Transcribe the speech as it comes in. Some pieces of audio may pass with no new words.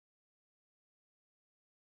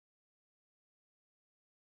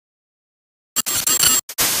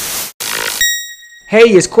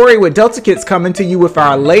Hey, it's Corey with Delta Kits coming to you with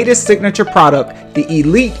our latest signature product, the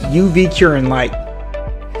Elite UV Curing Light.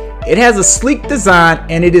 It has a sleek design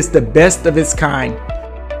and it is the best of its kind.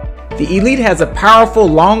 The Elite has a powerful,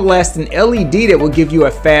 long-lasting LED that will give you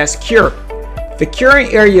a fast cure. The curing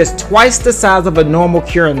area is twice the size of a normal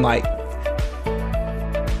curing light.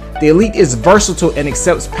 The Elite is versatile and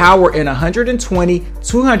accepts power in 120,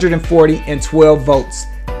 240, and 12 volts.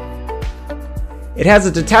 It has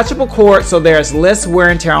a detachable cord, so there is less wear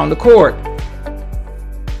and tear on the cord.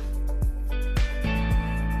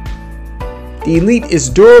 The Elite is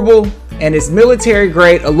durable and its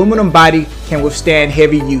military-grade aluminum body can withstand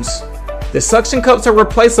heavy use. The suction cups are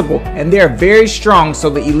replaceable and they are very strong, so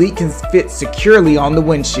the Elite can fit securely on the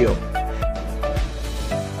windshield.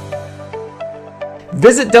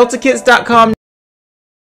 Visit deltakits.com